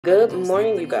Good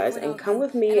morning, you guys, and come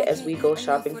with me as we go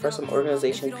shopping for some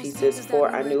organization pieces for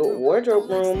our new wardrobe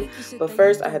room. But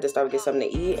first, I had to stop and get something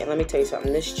to eat, and let me tell you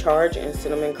something. This Charge and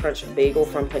Cinnamon Crunch Bagel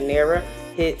from Panera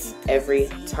hits every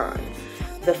time.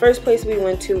 The first place we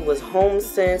went to was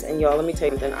HomeSense, and y'all, let me tell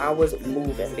you something. I was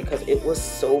moving because it was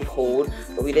so cold,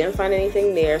 but we didn't find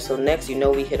anything there. So next,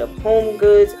 we hit up Home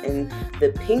Goods, and the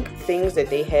pink things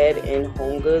that they had in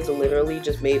Home Goods literally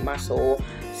just made my soul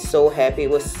so happy.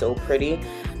 It was so pretty.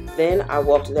 Then I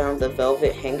walked down the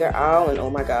velvet hanger aisle, and oh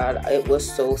my god, it was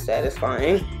so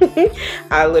satisfying.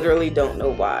 I literally don't know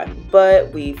why.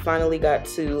 But we finally got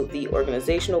to the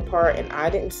organizational part, and I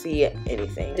didn't see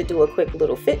anything. To do a quick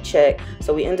little fit check,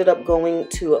 so we ended up going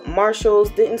to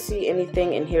Marshall's. Didn't see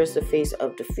anything, and here's the face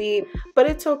of defeat. But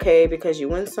it's okay because you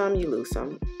win some, you lose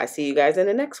some. I see you guys in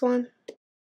the next one.